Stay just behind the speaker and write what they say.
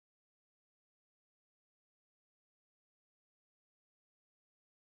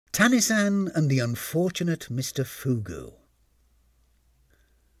Tanisan and the unfortunate Mr. Fugu.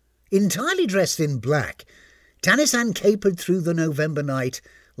 Entirely dressed in black, Tanisan capered through the November night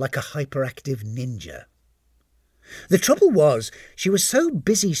like a hyperactive ninja. The trouble was, she was so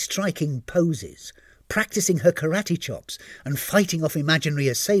busy striking poses, practising her karate chops and fighting off imaginary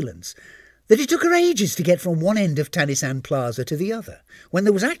assailants, that it took her ages to get from one end of Tanisan Plaza to the other, when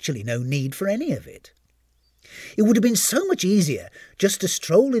there was actually no need for any of it. It would have been so much easier just to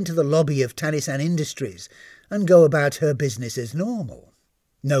stroll into the lobby of Tanisan Industries and go about her business as normal.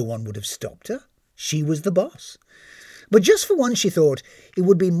 No one would have stopped her. She was the boss. But just for once she thought it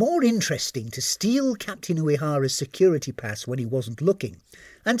would be more interesting to steal Captain Uehara's security pass when he wasn't looking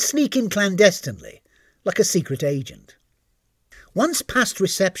and sneak in clandestinely, like a secret agent. Once past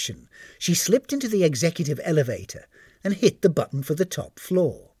reception, she slipped into the executive elevator and hit the button for the top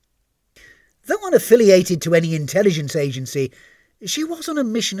floor. Though unaffiliated to any intelligence agency, she was on a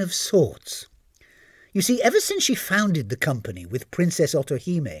mission of sorts. You see, ever since she founded the company with Princess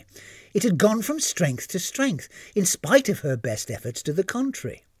Otohime, it had gone from strength to strength, in spite of her best efforts to the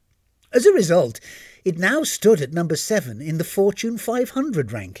contrary. As a result, it now stood at number 7 in the Fortune 500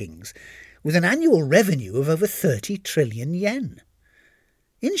 rankings, with an annual revenue of over 30 trillion yen.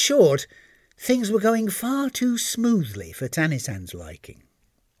 In short, things were going far too smoothly for Tanisan's liking.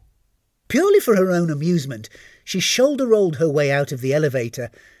 Purely for her own amusement, she shoulder-rolled her way out of the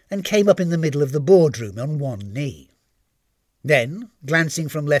elevator and came up in the middle of the boardroom on one knee. Then, glancing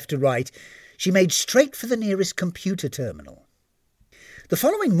from left to right, she made straight for the nearest computer terminal. The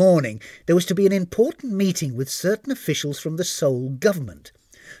following morning there was to be an important meeting with certain officials from the Seoul government,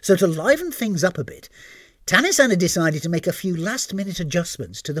 so to liven things up a bit, Tanisan had decided to make a few last-minute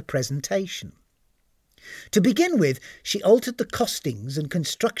adjustments to the presentation. To begin with, she altered the costings and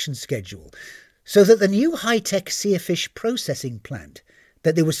construction schedule so that the new high-tech Seafish processing plant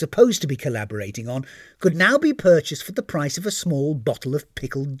that they were supposed to be collaborating on could now be purchased for the price of a small bottle of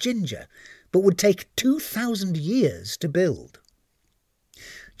pickled ginger, but would take 2,000 years to build.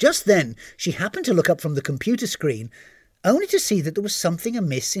 Just then she happened to look up from the computer screen, only to see that there was something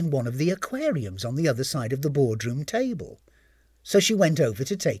amiss in one of the aquariums on the other side of the boardroom table. So she went over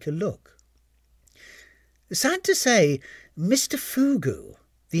to take a look. Sad to say, Mr. Fugu,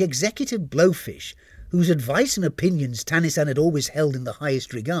 the executive blowfish, whose advice and opinions Tanisan had always held in the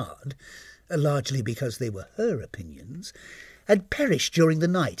highest regard, largely because they were her opinions, had perished during the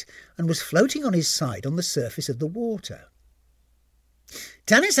night and was floating on his side on the surface of the water.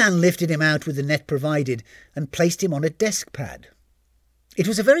 Tanisan lifted him out with the net provided and placed him on a desk pad. It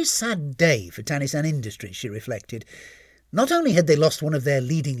was a very sad day for Tanisan Industries, she reflected. Not only had they lost one of their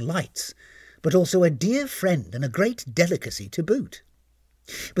leading lights, but also a dear friend and a great delicacy to boot.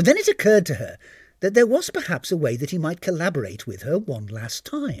 But then it occurred to her that there was perhaps a way that he might collaborate with her one last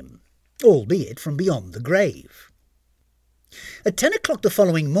time, albeit from beyond the grave. At 10 o'clock the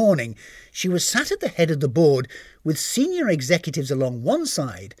following morning, she was sat at the head of the board with senior executives along one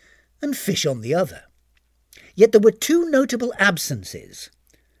side and Fish on the other. Yet there were two notable absences.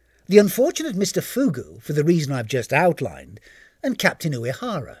 The unfortunate Mr. Fugu, for the reason I've just outlined, and Captain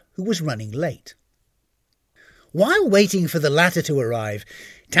Uehara, who was running late. While waiting for the latter to arrive,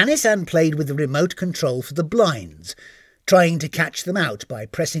 Tanisan played with the remote control for the blinds, trying to catch them out by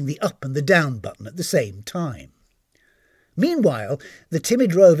pressing the up and the down button at the same time. Meanwhile, the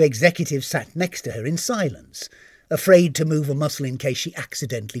timid row of executives sat next to her in silence, afraid to move a muscle in case she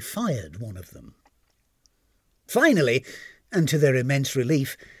accidentally fired one of them. Finally, and to their immense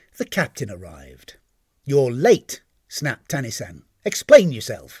relief, the captain arrived. "You're late," snapped Tanisan. "Explain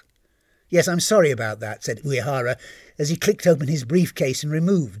yourself." "Yes, I'm sorry about that," said Uehara, as he clicked open his briefcase and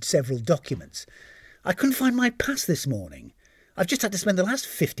removed several documents. "I couldn't find my pass this morning. I've just had to spend the last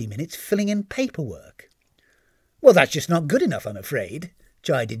 50 minutes filling in paperwork." "Well, that's just not good enough, I'm afraid,"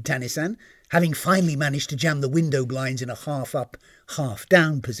 chided Tanisan, having finally managed to jam the window blinds in a half-up,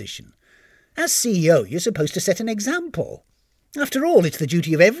 half-down position. "As CEO, you're supposed to set an example. After all, it's the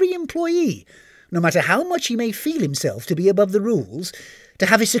duty of every employee, no matter how much he may feel himself to be above the rules, to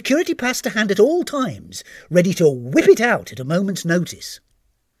have his security pass to hand at all times, ready to whip it out at a moment's notice."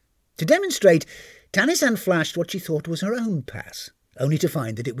 To demonstrate, Tanisan flashed what she thought was her own pass, only to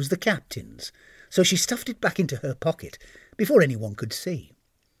find that it was the captain's, so she stuffed it back into her pocket before anyone could see.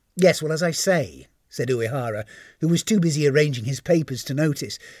 "Yes, well, as I say," said Uehara, who was too busy arranging his papers to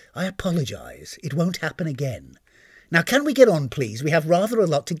notice, "I apologise. It won't happen again. Now can we get on, please? We have rather a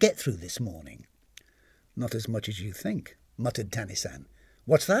lot to get through this morning." "Not as much as you think," muttered Tanisan.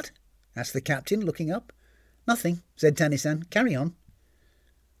 "What's that?" asked the captain, looking up. "Nothing," said Tanisan. "Carry on."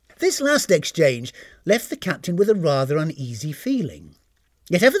 This last exchange left the captain with a rather uneasy feeling.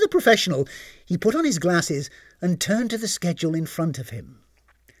 Yet ever the professional, he put on his glasses and turned to the schedule in front of him.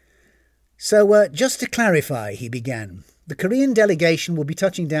 So, just to clarify, he began, the Korean delegation will be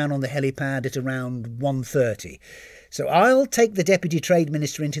touching down on the helipad at around 1:30. So I'll take the Deputy Trade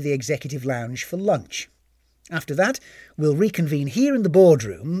Minister into the Executive Lounge for lunch. After that, we'll reconvene here in the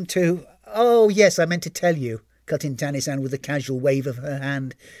boardroom to... Oh, yes, I meant to tell you, cut in Tanny-san with a casual wave of her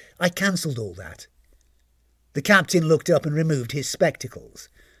hand. I cancelled all that. The captain looked up and removed his spectacles.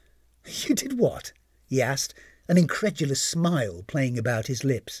 You did what? He asked, an incredulous smile playing about his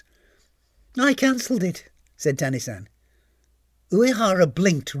lips. I cancelled it, said Tanny-san. Uehara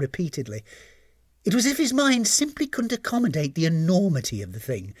blinked repeatedly. It was as if his mind simply couldn't accommodate the enormity of the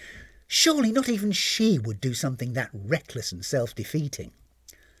thing. Surely not even she would do something that reckless and self-defeating.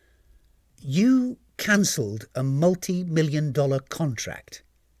 You cancelled a multi-million-dollar contract,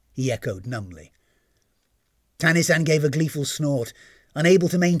 he echoed numbly. Tanny-san gave a gleeful snort, unable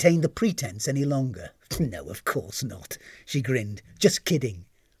to maintain the pretense any longer. No, of course not, she grinned. Just kidding.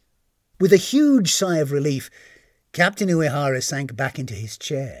 With a huge sigh of relief, Captain Uehara sank back into his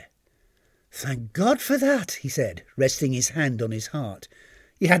chair. Thank God for that, he said, resting his hand on his heart.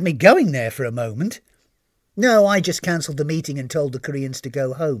 You had me going there for a moment. No, I just cancelled the meeting and told the Koreans to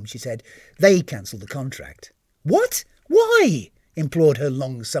go home, she said. They cancelled the contract. What? Why? Implored her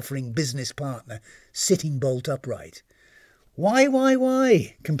long-suffering business partner, sitting bolt upright.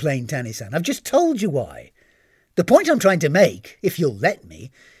 Why, complained Tanny-san. I've just told you why. The point I'm trying to make, if you'll let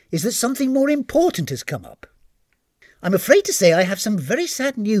me, is that something more important has come up. I'm afraid to say I have some very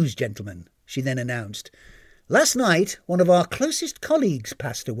sad news, gentlemen, she then announced. Last night, one of our closest colleagues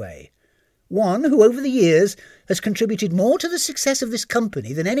passed away. One who, over the years, has contributed more to the success of this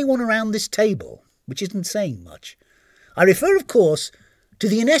company than anyone around this table, which isn't saying much. I refer, of course, to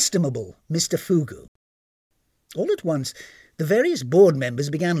the inestimable Mr. Fugu. All at once, the various board members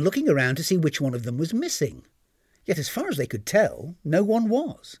began looking around to see which one of them was missing. Yet, as far as they could tell, no one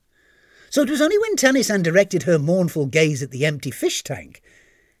was. So it was only when Tanny-san directed her mournful gaze at the empty fish tank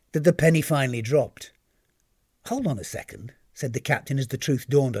that the penny finally dropped. Hold on a second, said the captain as the truth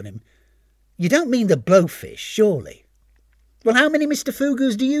dawned on him. You don't mean the blowfish, surely? Well, how many Mr.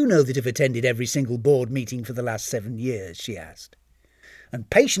 Fugus do you know that have attended every single board meeting for the last 7 years, she asked. And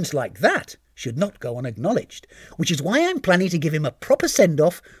patience like that should not go unacknowledged, which is why I'm planning to give him a proper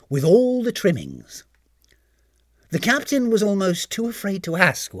send-off with all the trimmings. The captain was almost too afraid to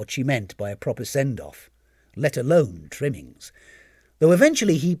ask what she meant by a proper send-off, let alone trimmings, though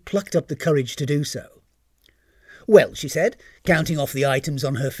eventually he plucked up the courage to do so. Well, she said, counting off the items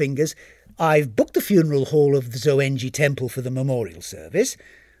on her fingers, I've booked the funeral hall of the Zoenji Temple for the memorial service,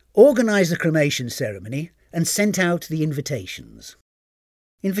 organised the cremation ceremony, and sent out the invitations.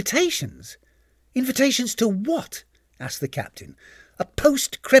 Invitations? Invitations to what? Asked the captain. A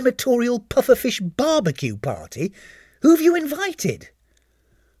post-crematorial pufferfish barbecue party? Who have you invited?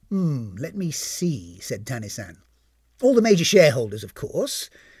 Let me see, said Tanny-san. All the major shareholders, of course,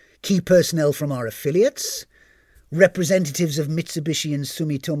 key personnel from our affiliates, representatives of Mitsubishi and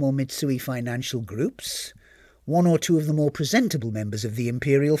Sumitomo Mitsui financial groups, 1 or 2 of the more presentable members of the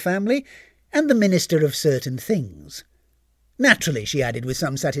imperial family, and the Minister of Certain Things. Naturally, she added with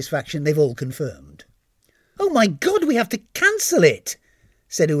some satisfaction, they've all confirmed. Oh, my God, we have to cancel it,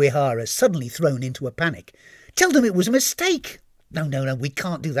 said Uehara, suddenly thrown into a panic. Tell them it was a mistake. No, we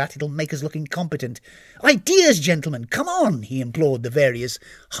can't do that. It'll make us look incompetent. Ideas, gentlemen, come on, he implored the various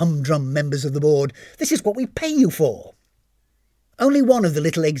humdrum members of the board. This is what we pay you for. Only one of the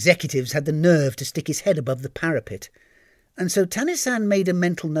little executives had the nerve to stick his head above the parapet, and so Tanny-san made a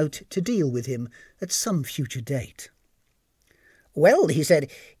mental note to deal with him at some future date. Well, he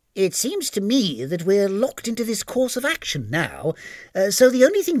said, it seems to me that we're locked into this course of action now, so the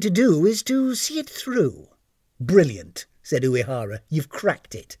only thing to do is to see it through. Brilliant, said Uehara. You've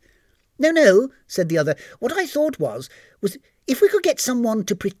cracked it. No, said the other. What I thought was if we could get someone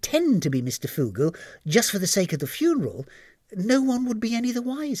to pretend to be Mr. Fugu just for the sake of the funeral, no one would be any the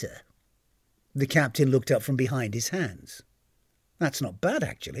wiser. The captain looked up from behind his hands. That's not bad,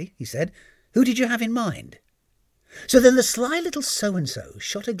 actually, he said. Who did you have in mind? So then the sly little so-and-so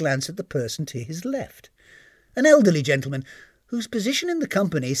shot a glance at the person to his left, an elderly gentleman whose position in the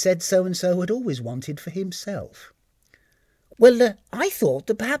company said so-and-so had always wanted for himself. Well, I thought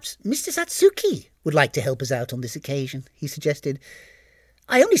that perhaps Mr. Satsuki would like to help us out on this occasion, he suggested.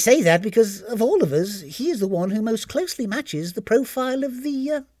 I only say that because, of all of us, he is the one who most closely matches the profile of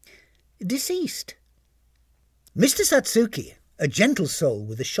the, deceased. Mr. Satsuki, a gentle soul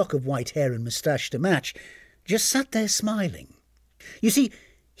with a shock of white hair and moustache to match, just sat there smiling. You see,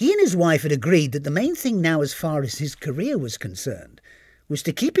 he and his wife had agreed that the main thing now as far as his career was concerned was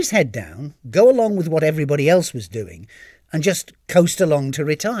to keep his head down, go along with what everybody else was doing, and just coast along to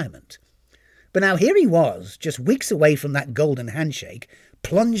retirement. But now here he was, just weeks away from that golden handshake,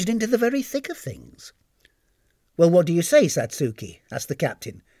 plunged into the very thick of things. "Well, what do you say, Satsuki?" asked the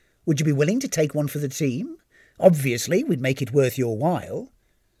captain. "Would you be willing to take one for the team? Obviously, we'd make it worth your while."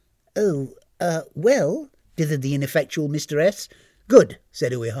 Well, dithered the ineffectual Mr. S. "Good,"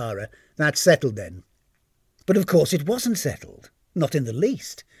 said Uehara. "That's settled then." But of course it wasn't settled. Not in the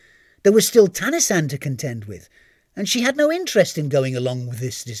least. There was still Tanisan to contend with, and she had no interest in going along with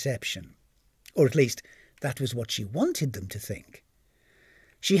this deception. Or at least, that was what she wanted them to think.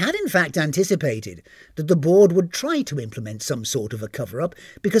 She had in fact anticipated that the board would try to implement some sort of a cover-up,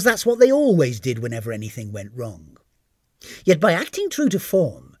 because that's what they always did whenever anything went wrong. Yet by acting true to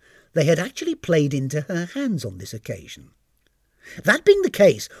form, they had actually played into her hands on this occasion. That being the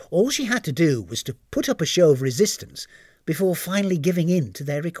case, all she had to do was to put up a show of resistance before finally giving in to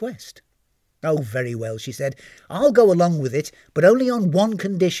their request. "Oh, very well," she said. "I'll go along with it, but only on one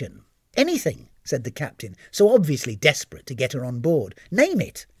condition." "Anything," said the captain, so obviously desperate to get her on board. "Name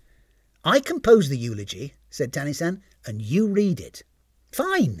it." "I compose the eulogy," said Tanisan, "and you read it."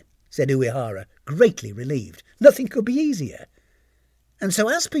 "Fine," said Uehara, greatly relieved. Nothing could be easier. And so,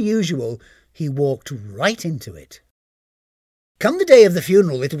 as per usual, he walked right into it. Come the day of the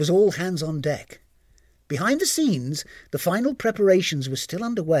funeral, it was all hands on deck. Behind the scenes, the final preparations were still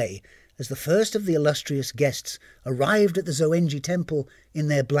underway as the first of the illustrious guests arrived at the Zoenji temple in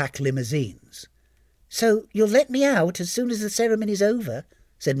their black limousines. "So you'll let me out as soon as the ceremony's over?"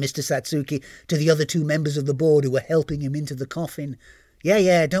 said Mr. Satsuki to the other two members of the board who were helping him into the coffin.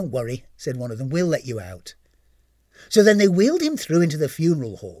 Yeah, don't worry," said one of them. "We'll let you out." So then they wheeled him through into the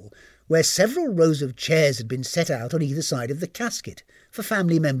funeral hall, where several rows of chairs had been set out on either side of the casket for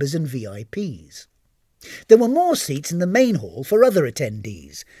family members and VIPs. There were more seats in the main hall for other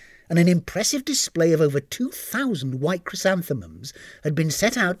attendees, and an impressive display of over 2,000 white chrysanthemums had been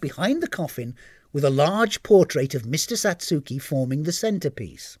set out behind the coffin, with a large portrait of Mr. Satsuki forming the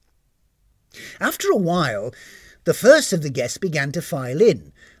centrepiece. After a while, the first of the guests began to file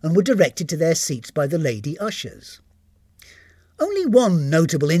in, and were directed to their seats by the lady ushers. Only one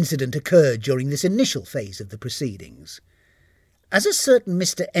notable incident occurred during this initial phase of the proceedings. As a certain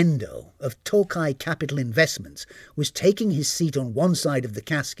Mr. Endo of Tokai Capital Investments was taking his seat on one side of the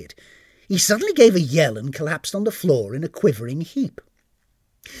casket, he suddenly gave a yell and collapsed on the floor in a quivering heap.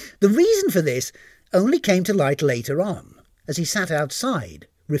 The reason for this only came to light later on, as he sat outside,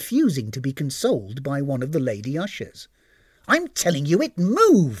 refusing to be consoled by one of the lady ushers. "I'm telling you it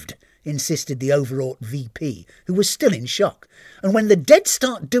moved," insisted the overwrought VP, who was still in shock. "And when the dead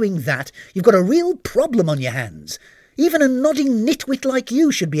start doing that, you've got a real problem on your hands. Even a nodding nitwit like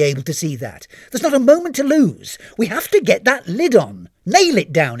you should be able to see that. There's not a moment to lose. We have to get that lid on. Nail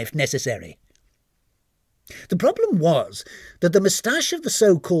it down if necessary." The problem was that the moustache of the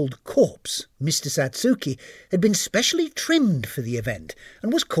so-called corpse, Mr. Satsuki, had been specially trimmed for the event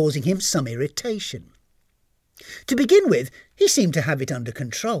and was causing him some irritation. To begin with, he seemed to have it under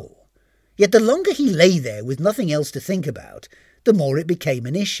control. Yet the longer he lay there with nothing else to think about, the more it became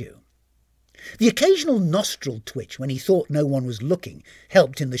an issue. The occasional nostril twitch when he thought no one was looking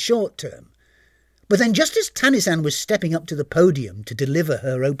helped in the short term. But then just as Tanisan was stepping up to the podium to deliver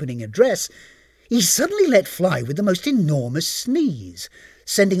her opening address, he suddenly let fly with the most enormous sneeze,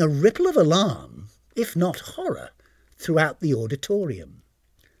 sending a ripple of alarm, if not horror, throughout the auditorium.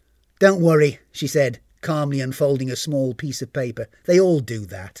 "Don't worry," she said, calmly unfolding a small piece of paper. "They all do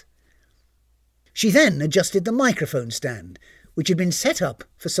that." She then adjusted the microphone stand, which had been set up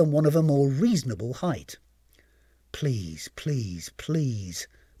for someone of a more reasonable height. "Please, please, please,"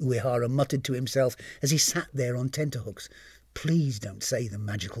 Uehara muttered to himself as he sat there on tenterhooks. "Please don't say the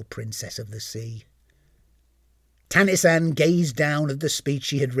magical princess of the sea." Tanisan gazed down at the speech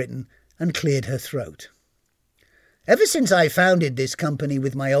she had written and cleared her throat. "Ever since I founded this company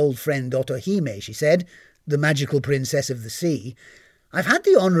with my old friend Otohime," she said, "the magical princess of the sea, I've had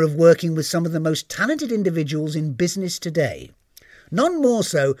the honour of working with some of the most talented individuals in business today. None more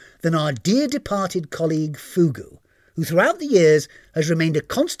so than our dear departed colleague Fugu, who throughout the years has remained a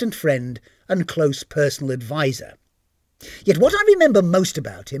constant friend and close personal adviser. Yet what I remember most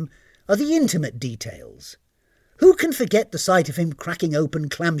about him are the intimate details. Who can forget the sight of him cracking open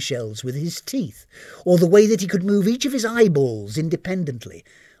clamshells with his teeth, or the way that he could move each of his eyeballs independently,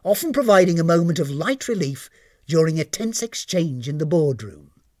 often providing a moment of light relief during a tense exchange in the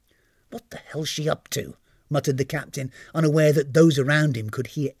boardroom? "What the hell's she up to?" muttered the captain, unaware that those around him could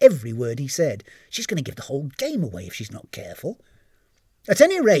hear every word he said. "She's going to give the whole game away if she's not careful." "At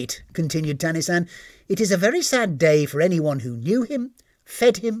any rate," continued Tanisan, "it is a very sad day for anyone who knew him,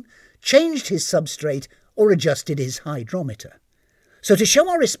 fed him, changed his substrate, or adjusted his hydrometer. So to show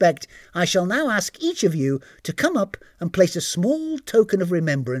our respect, I shall now ask each of you to come up and place a small token of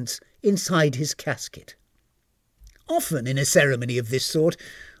remembrance inside his casket. Often in a ceremony of this sort,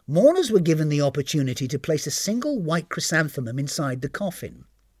 mourners were given the opportunity to place a single white chrysanthemum inside the coffin.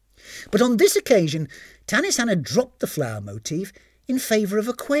 But on this occasion, Tanis Anna dropped the flower motif in favour of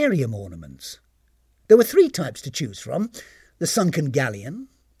aquarium ornaments. There were 3 types to choose from: the sunken galleon,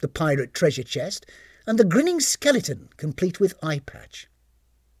 the pirate treasure chest, and the grinning skeleton, complete with eye patch.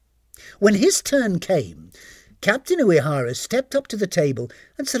 When his turn came, Captain Uehara stepped up to the table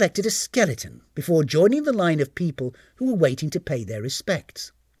and selected a skeleton before joining the line of people who were waiting to pay their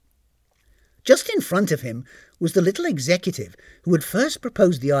respects. Just in front of him was the little executive who had first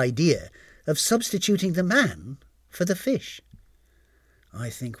proposed the idea of substituting the man for the fish.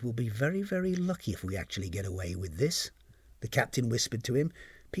 "I think we'll be very, very lucky if we actually get away with this," the captain whispered to him.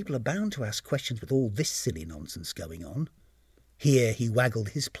 "People are bound to ask questions with all this silly nonsense going on." Here he waggled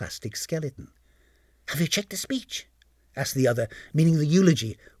his plastic skeleton. "Have you checked the speech?" asked the other, meaning the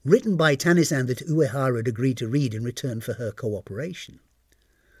eulogy written by Tanis-An that Uehara had agreed to read in return for her cooperation.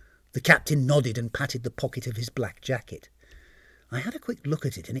 The captain nodded and patted the pocket of his black jacket. "I had a quick look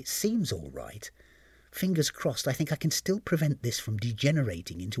at it, and it seems all right. Fingers crossed, I think I can still prevent this from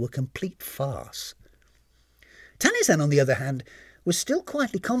degenerating into a complete farce." Tanis-An, on the other hand, was still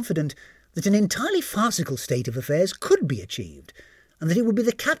quietly confident that an entirely farcical state of affairs could be achieved, and that it would be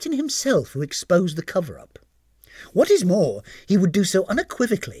the captain himself who exposed the cover-up. What is more, he would do so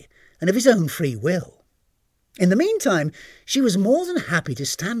unequivocally and of his own free will. In the meantime, she was more than happy to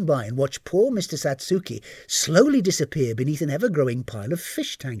stand by and watch poor Mr. Satsuki slowly disappear beneath an ever-growing pile of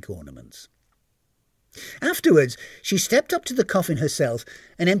fish tank ornaments. Afterwards, she stepped up to the coffin herself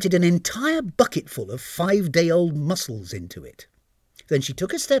and emptied an entire bucketful of 5-day-old mussels into it. Then she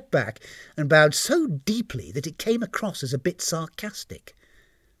took a step back and bowed so deeply that it came across as a bit sarcastic.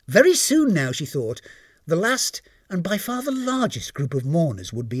 Very soon now, she thought, the last and by far the largest group of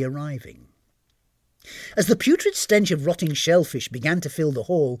mourners would be arriving. As the putrid stench of rotting shellfish began to fill the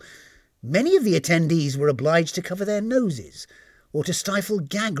hall, many of the attendees were obliged to cover their noses or to stifle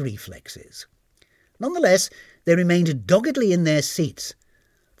gag reflexes. Nonetheless, they remained doggedly in their seats,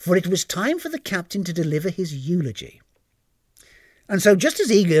 for it was time for the captain to deliver his eulogy. And so, just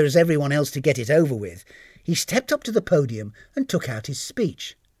as eager as everyone else to get it over with, he stepped up to the podium and took out his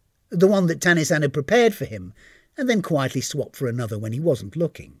speech, the one that Tanis-An had prepared for him, and then quietly swapped for another when he wasn't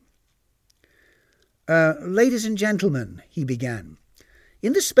looking. "Ladies and gentlemen," he began,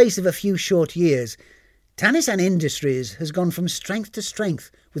 "in the space of a few short years, Tanis-An Industries has gone from strength to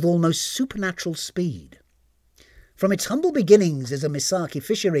strength with almost supernatural speed. From its humble beginnings as a Misaki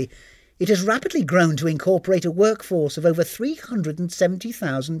fishery, it has rapidly grown to incorporate a workforce of over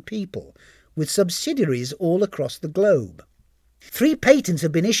 370,000 people, with subsidiaries all across the globe. 3 patents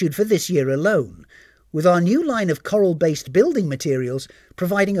have been issued for this year alone, with our new line of coral-based building materials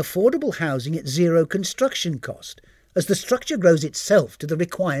providing affordable housing at zero construction cost, as the structure grows itself to the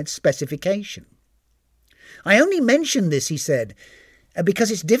required specification. I only mention this," he said, "because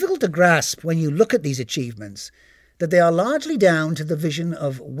it's difficult to grasp when you look at these achievements, that they are largely down to the vision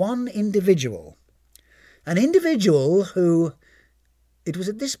of one individual. An individual who—" It was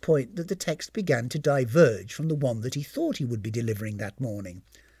at this point that the text began to diverge from the one that he thought he would be delivering that morning.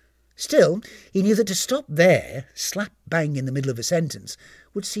 Still, he knew that to stop there, slap bang in the middle of a sentence,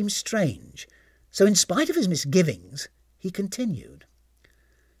 would seem strange, so in spite of his misgivings, he continued.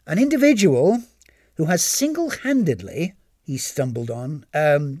 "An individual who has single-handedly," he stumbled on,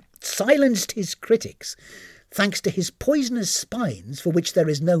 "silenced his critics, thanks to his poisonous spines for which there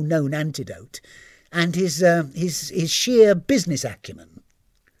is no known antidote, and his sheer business acumen."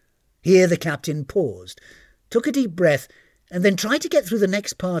 Here the captain paused, took a deep breath, and then tried to get through the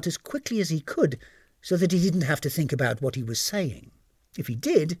next part as quickly as he could, so that he didn't have to think about what he was saying. If he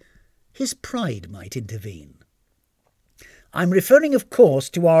did, his pride might intervene. "I'm referring, of course,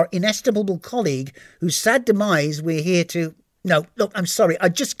 to our inestimable colleague whose sad demise we're here to—" "No, look, I'm sorry, I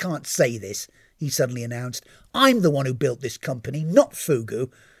just can't say this," he suddenly announced. "I'm the one who built this company, not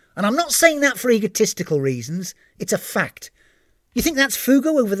Fugu, and I'm not saying that for egotistical reasons. It's a fact. You think that's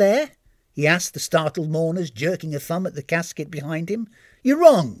Fugu over there?" he asked the startled mourners, jerking a thumb at the casket behind him. "You're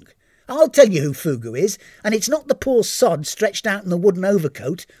wrong. I'll tell you who Fugu is, and it's not the poor sod stretched out in the wooden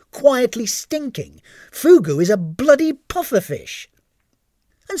overcoat, quietly stinking. Fugu is a bloody pufferfish."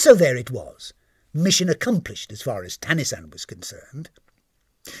 And so there it was. Mission accomplished as far as Tanis-An was concerned.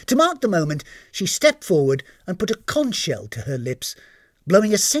 To mark the moment, she stepped forward and put a conch shell to her lips,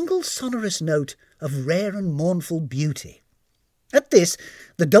 blowing a single sonorous note of rare and mournful beauty. At this,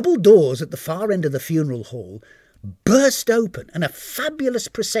 the double doors at the far end of the funeral hall burst open and a fabulous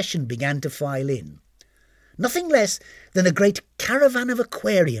procession began to file in. Nothing less than a great caravan of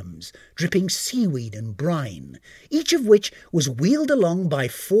aquariums, dripping seaweed and brine, each of which was wheeled along by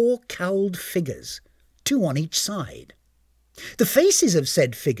 4 cowled figures, 2 on each side. The faces of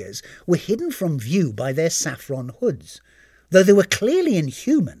said figures were hidden from view by their saffron hoods, though they were clearly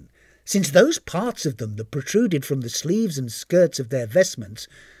inhuman, since those parts of them that protruded from the sleeves and skirts of their vestments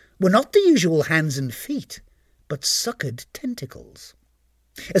were not the usual hands and feet, but suckered tentacles.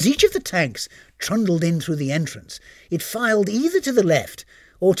 As each of the tanks trundled in through the entrance, it filed either to the left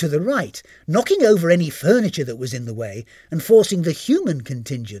or to the right, knocking over any furniture that was in the way and forcing the human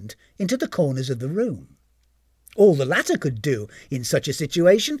contingent into the corners of the room. All the latter could do in such a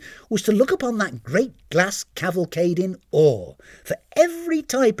situation was to look upon that great glass cavalcade in awe, for every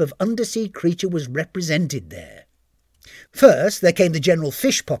type of undersea creature was represented there. First there came the general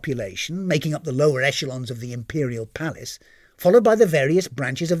fish population, making up the lower echelons of the imperial palace, followed by the various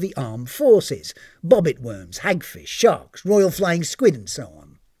branches of the armed forces, bobbit worms, hagfish, sharks, royal flying squid, and so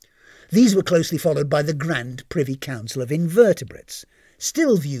on. These were closely followed by the Grand Privy Council of Invertebrates,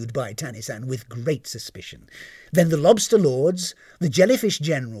 still viewed by Tannisan with great suspicion, then the lobster lords, the jellyfish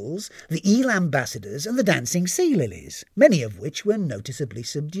generals, the eel ambassadors, and the dancing sea lilies, many of which were noticeably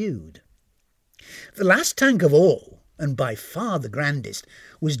subdued. The last tank of all, and by far the grandest,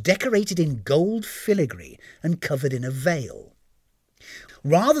 was decorated in gold filigree and covered in a veil.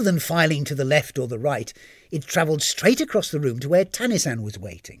 Rather than filing to the left or the right, it travelled straight across the room to where Tannisan was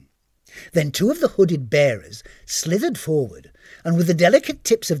waiting. Then 2 of the hooded bearers slithered forward, and with the delicate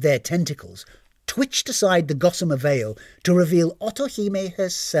tips of their tentacles twitched aside the gossamer veil to reveal Otohime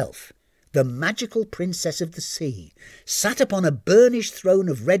herself, the magical princess of the sea, sat upon a burnished throne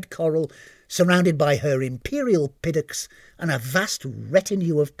of red coral, surrounded by her imperial piddocks and a vast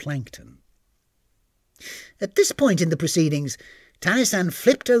retinue of plankton. At this point in the proceedings, Tannisan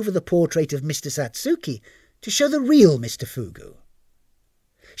flipped over the portrait of Mr. Satsuki to show the real Mr. Fugu.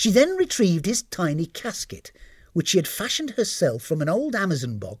 She then retrieved his tiny casket, which she had fashioned herself from an old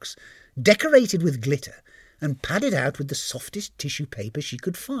Amazon box, decorated with glitter, and padded out with the softest tissue paper she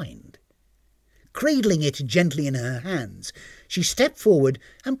could find. Cradling it gently in her hands, she stepped forward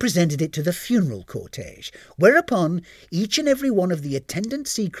and presented it to the funeral cortege, whereupon each and every one of the attendant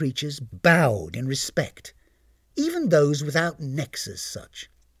sea creatures bowed in respect, even those without necks as such.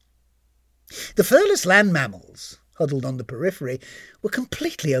 The furless land mammals, huddled on the periphery, were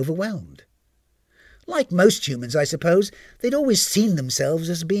completely overwhelmed. Like most humans, I suppose, they'd always seen themselves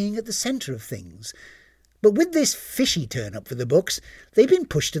as being at the centre of things. But with this fishy turn-up for the books, they'd been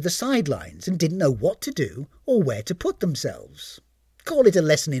pushed to the sidelines and didn't know what to do or where to put themselves. Call it a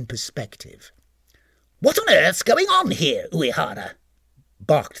lesson in perspective. "What on earth's going on here, Uehara?"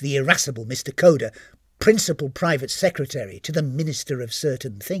 barked the irascible Mr. Koda, principal private secretary to the Minister of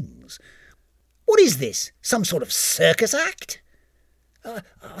Certain Things. "What is this? Some sort of circus act?"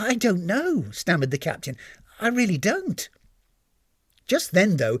 I don't know," stammered the captain. "I really don't." Just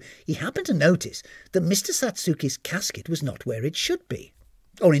then, though, he happened to notice that Mr. Satsuki's casket was not where it should be,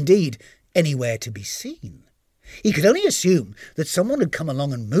 or indeed anywhere to be seen. He could only assume that someone had come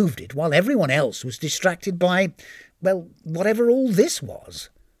along and moved it while everyone else was distracted by, well, whatever all this was.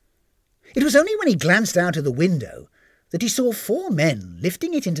 It was only when he glanced out of the window that he saw 4 men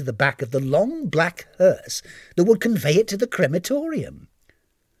lifting it into the back of the long black hearse that would convey it to the crematorium.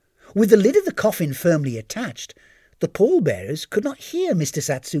 With the lid of the coffin firmly attached, the pallbearers could not hear Mr.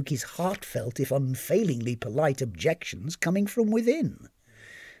 Satsuki's heartfelt if unfailingly polite objections coming from within.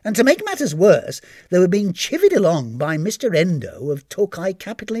 And to make matters worse, they were being chivied along by Mr. Endo of Tokai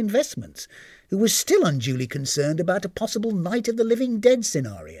Capital Investments, who was still unduly concerned about a possible Night of the Living Dead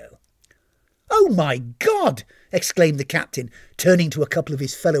scenario. "Oh, my God!" exclaimed the captain, turning to a couple of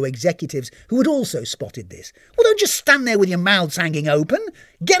his fellow executives who had also spotted this. "Well, don't just stand there with your mouths hanging open.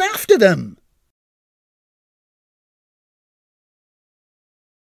 Get after them!"